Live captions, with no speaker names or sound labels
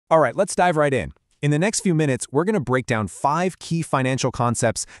All right, let's dive right in. In the next few minutes, we're going to break down 5 key financial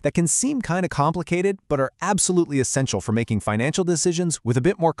concepts that can seem kind of complicated, but are absolutely essential for making financial decisions with a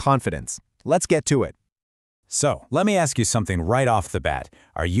bit more confidence. Let's get to it. So, let me ask you something right off the bat.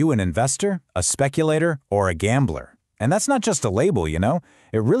 Are you an investor, a speculator, or a gambler? And that's not just a label, you know?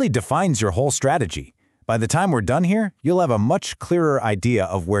 It really defines your whole strategy. By the time we're done here, you'll have a much clearer idea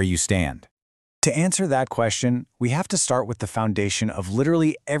of where you stand. To answer that question, we have to start with the foundation of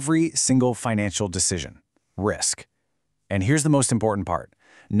literally every single financial decision: risk. And here's the most important part.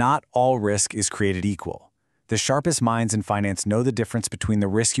 Not all risk is created equal. The sharpest minds in finance know the difference between the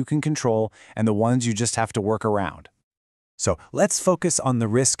risk you can control and the ones you just have to work around. So let's focus on the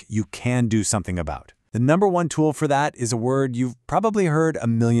risk you can do something about. The number one tool for that is a word you've probably heard a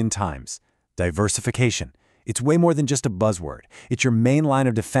million times: diversification. It's way more than just a buzzword. It's your main line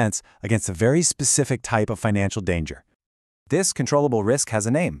of defense against a very specific type of financial danger. This controllable risk has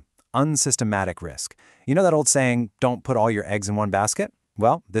a name: unsystematic risk. You know that old saying, don't put all your eggs in one basket?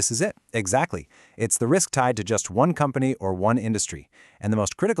 Well, this is it, exactly. It's the risk tied to just one company or one industry. And the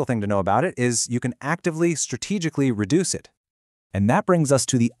most critical thing to know about it is you can actively, strategically reduce it. And that brings us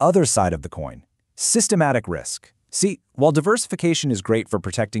to the other side of the coin: systematic risk. See, while diversification is great for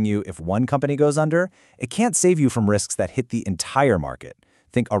protecting you if one company goes under, it can't save you from risks that hit the entire market.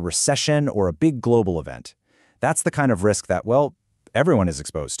 Think a recession or a big global event. That's the kind of risk that, well, everyone is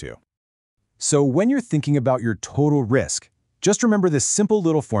exposed to. So when you're thinking about your total risk, just remember this simple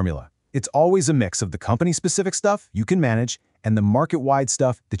little formula. It's always a mix of the company-specific stuff you can manage and the market-wide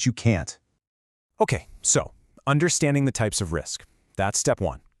stuff that you can't. Okay, so understanding the types of risk. That's step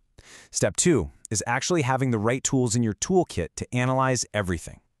 1. Step 2 is actually having the right tools in your toolkit to analyze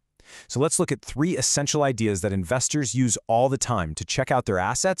everything. So let's look at 3 essential ideas that investors use all the time to check out their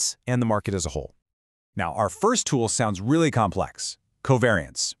assets and the market as a whole. Now, our first tool sounds really complex: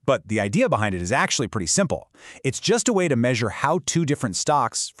 covariance. But the idea behind it is actually pretty simple. It's just a way to measure how 2 different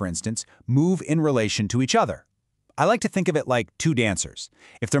stocks, for instance, move in relation to each other. I like to think of it like 2 dancers.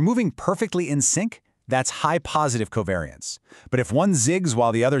 If they're moving perfectly in sync, that's high positive covariance. But if one zigs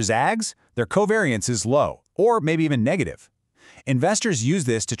while the other zags, their covariance is low, or maybe even negative. Investors use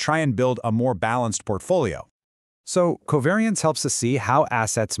this to try and build a more balanced portfolio. So covariance helps us see how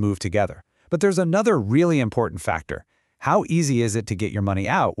assets move together. But there's another really important factor: how easy is it to get your money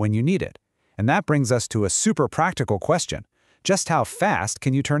out when you need it? And that brings us to a super practical question: just how fast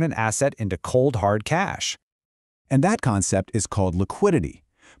can you turn an asset into cold, hard cash? And that concept is called liquidity.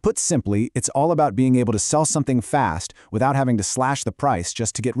 Put simply, it's all about being able to sell something fast without having to slash the price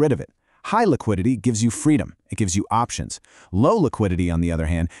just to get rid of it. High liquidity gives you freedom. It gives you options. Low liquidity, on the other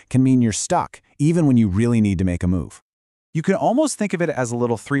hand, can mean you're stuck, even when you really need to make a move. You can almost think of it as a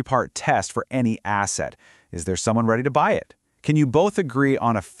little 3-part test for any asset. Is there someone ready to buy it? Can you both agree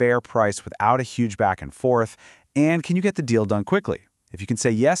on a fair price without a huge back and forth? And can you get the deal done quickly? If you can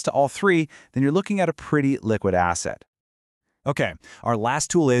say yes to all 3, then you're looking at a pretty liquid asset. Okay, our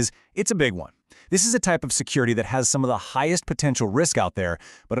last tool it's a big one. This is a type of security that has some of the highest potential risk out there,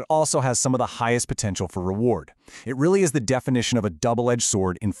 but it also has some of the highest potential for reward. It really is the definition of a double-edged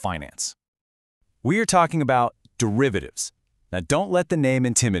sword in finance. We are talking about derivatives. Now, don't let the name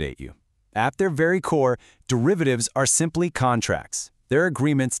intimidate you. At their very core, derivatives are simply contracts. They're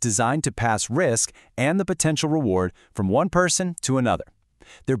agreements designed to pass risk and the potential reward from one person to another.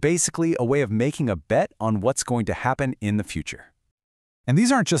 They're basically a way of making a bet on what's going to happen in the future. And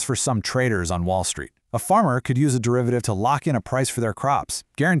these aren't just for some traders on Wall Street. A farmer could use a derivative to lock in a price for their crops,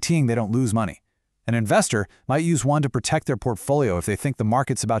 guaranteeing they don't lose money. An investor might use one to protect their portfolio if they think the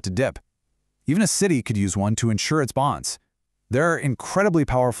market's about to dip. Even a city could use one to insure its bonds. There are incredibly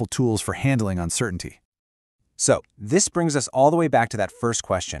powerful tools for handling uncertainty. So, this brings us all the way back to that first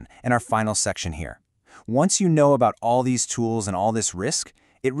question and our final section here. Once you know about all these tools and all this risk,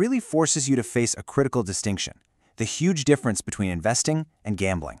 it really forces you to face a critical distinction: the huge difference between investing and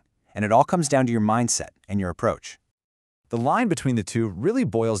gambling. And it all comes down to your mindset and your approach. The line between the two really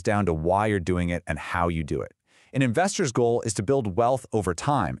boils down to why you're doing it and how you do it. An investor's goal is to build wealth over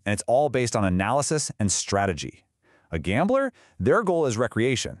time, and it's all based on analysis and strategy. A gambler, their goal is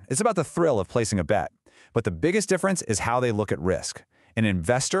recreation. It's about the thrill of placing a bet. But the biggest difference is how they look at risk. An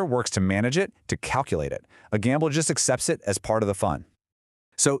investor works to manage it, to calculate it. A gambler just accepts it as part of the fun.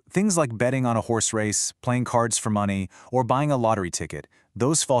 So things like betting on a horse race, playing cards for money, or buying a lottery ticket,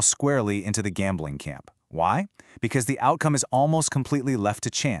 those fall squarely into the gambling camp. Why? Because the outcome is almost completely left to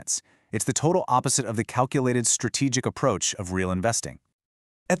chance. It's the total opposite of the calculated, strategic approach of real investing.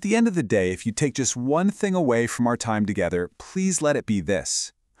 At the end of the day, if you take just one thing away from our time together, please let it be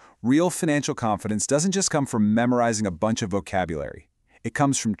this: real financial confidence doesn't just come from memorizing a bunch of vocabulary. It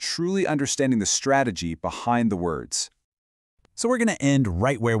comes from truly understanding the strategy behind the words. So we're going to end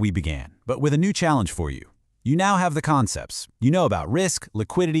right where we began, but with a new challenge for you. You now have the concepts. You know about risk,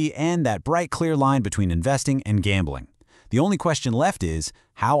 liquidity, and that bright, clear line between investing and gambling. The only question left is,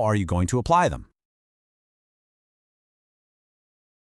 how are you going to apply them?